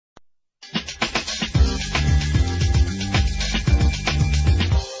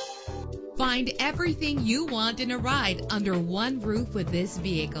Find everything you want in a ride under one roof with this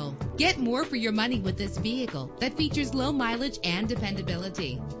vehicle. Get more for your money with this vehicle that features low mileage and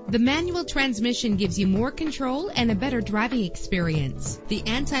dependability. The manual transmission gives you more control and a better driving experience. The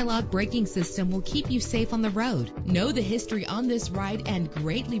anti-lock braking system will keep you safe on the road. Know the history on this ride and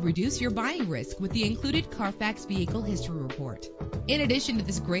greatly reduce your buying risk with the included Carfax Vehicle History Report. In addition to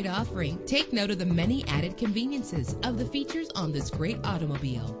this great offering, take note of the many added conveniences of the features on this great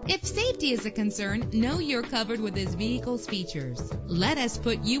automobile. If safety is a concern, know you're covered with this vehicle's features. Let us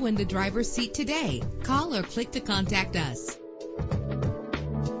put you in the driver's seat today. Call or click to contact us.